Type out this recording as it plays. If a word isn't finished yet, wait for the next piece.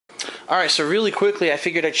Alright, so really quickly I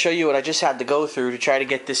figured I'd show you what I just had to go through to try to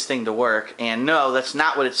get this thing to work. And no, that's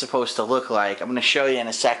not what it's supposed to look like. I'm going to show you in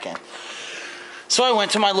a second. So I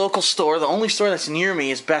went to my local store. The only store that's near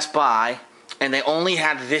me is Best Buy. And they only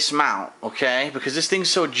had this mount, okay? Because this thing's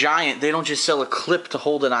so giant, they don't just sell a clip to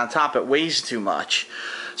hold it on top. It weighs too much.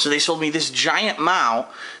 So they sold me this giant mount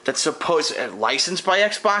that's supposed, licensed by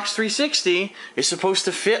Xbox 360, is supposed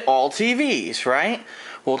to fit all TVs, right?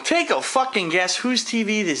 Well, take a fucking guess whose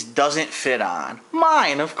TV this doesn't fit on.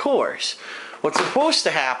 Mine, of course. What's supposed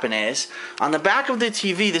to happen is, on the back of the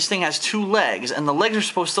TV, this thing has two legs, and the legs are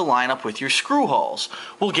supposed to line up with your screw holes.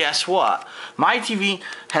 Well, guess what? My TV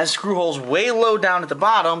has screw holes way low down at the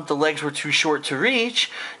bottom, the legs were too short to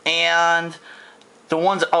reach, and the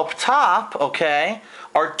ones up top, okay,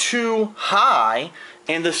 are too high,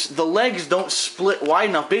 and the legs don't split wide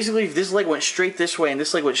enough. Basically, if this leg went straight this way and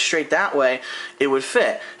this leg went straight that way, it would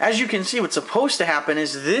fit. As you can see, what's supposed to happen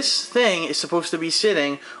is this thing is supposed to be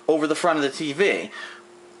sitting over the front of the TV.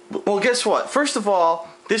 Well, guess what? First of all,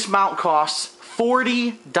 this mount costs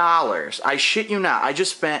 $40. I shit you not. I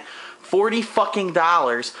just spent $40 fucking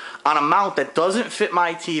on a mount that doesn't fit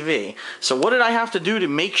my TV. So what did I have to do to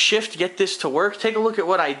make shift to get this to work? Take a look at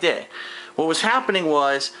what I did. What was happening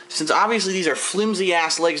was, since obviously these are flimsy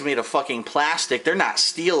ass legs made of fucking plastic, they're not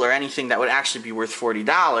steel or anything that would actually be worth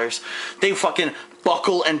 $40, they fucking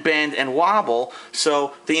buckle and bend and wobble.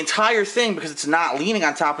 So the entire thing, because it's not leaning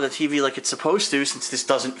on top of the TV like it's supposed to, since this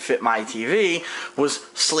doesn't fit my TV, was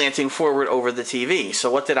slanting forward over the TV. So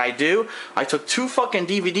what did I do? I took two fucking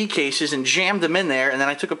DVD cases and jammed them in there, and then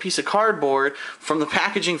I took a piece of cardboard from the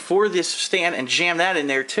packaging for this stand and jammed that in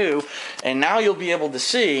there too. And now you'll be able to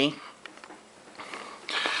see,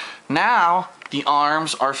 now the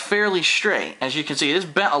arms are fairly straight. As you can see, it is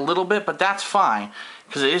bent a little bit, but that's fine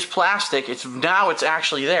because it is plastic. Now it's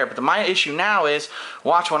actually there. But my issue now is,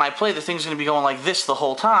 watch when I play, the thing's going to be going like this the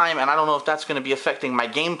whole time, and I don't know if that's going to be affecting my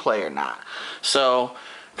gameplay or not. So,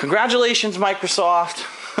 congratulations, Microsoft.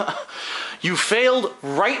 You failed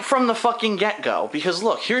right from the fucking get-go. Because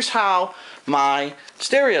look, here's how my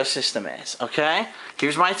stereo system is, okay?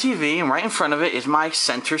 Here's my TV, and right in front of it is my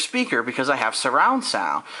center speaker because I have surround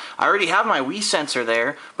sound. I already have my Wii sensor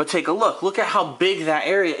there, but take a look. Look at how big that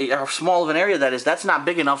area, how small of an area that is. That's not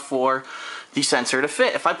big enough for the sensor to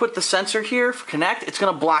fit. If I put the sensor here for Kinect, it's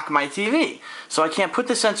going to block my TV. So I can't put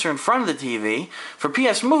the sensor in front of the TV. For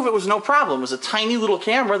PS Move, it was no problem. It was a tiny little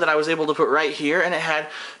camera that I was able to put right here, and it had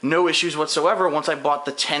no issues whatsoever once I bought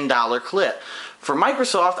the $10 clip. For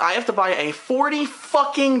Microsoft, I have to buy a $40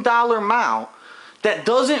 fucking mount that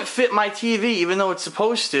doesn't fit my TV even though it's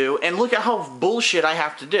supposed to, and look at how bullshit I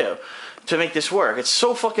have to do to make this work. It's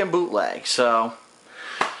so fucking bootleg. So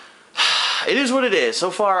it is what it is.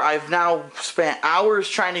 So far, I've now spent hours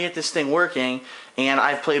trying to get this thing working, and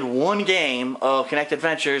I've played one game of Kinect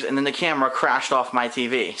Adventures, and then the camera crashed off my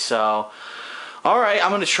TV. So, alright, I'm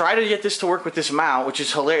going to try to get this to work with this mount, which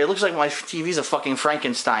is hilarious. It looks like my TV's a fucking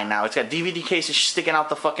Frankenstein now. It's got DVD cases sticking out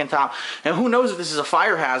the fucking top. And who knows if this is a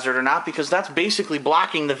fire hazard or not, because that's basically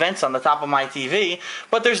blocking the vents on the top of my TV.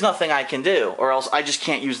 But there's nothing I can do, or else I just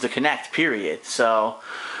can't use the Kinect, period. So,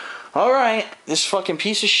 alright, this fucking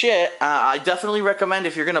piece of shit, I definitely recommend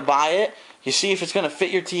if you're going to buy it, you see if it's going to fit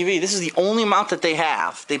your TV. This is the only mount that they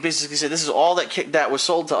have. They basically said this is all that was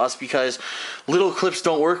sold to us because little clips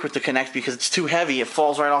don't work with the Kinect because it's too heavy. It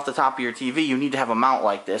falls right off the top of your TV. You need to have a mount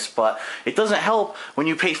like this. But it doesn't help when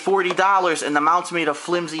you pay $40 and the mount's made of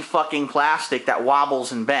flimsy fucking plastic that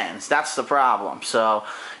wobbles and bends. That's the problem. So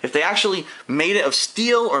if they actually made it of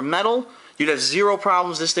steel or metal, you'd have zero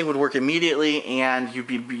problems. This thing would work immediately, and you'd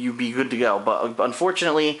be good to go. But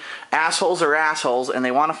unfortunately, assholes are assholes, and they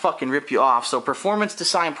want to fucking rip you off. So Performance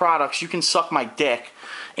Design Products, you can suck my dick,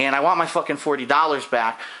 and I want my fucking $40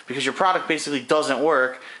 back because your product basically doesn't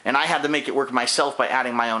work, and I had to make it work myself by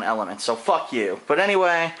adding my own elements. So fuck you. But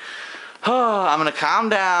anyway, I'm gonna calm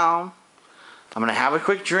down. I'm gonna have a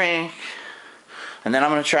quick drink. And then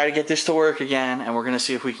I'm going to try to get this to work again, and we're going to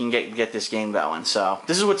see if we can get this game going. So,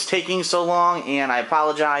 this is what's taking so long, and I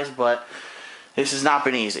apologize, but this has not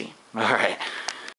been easy. Alright.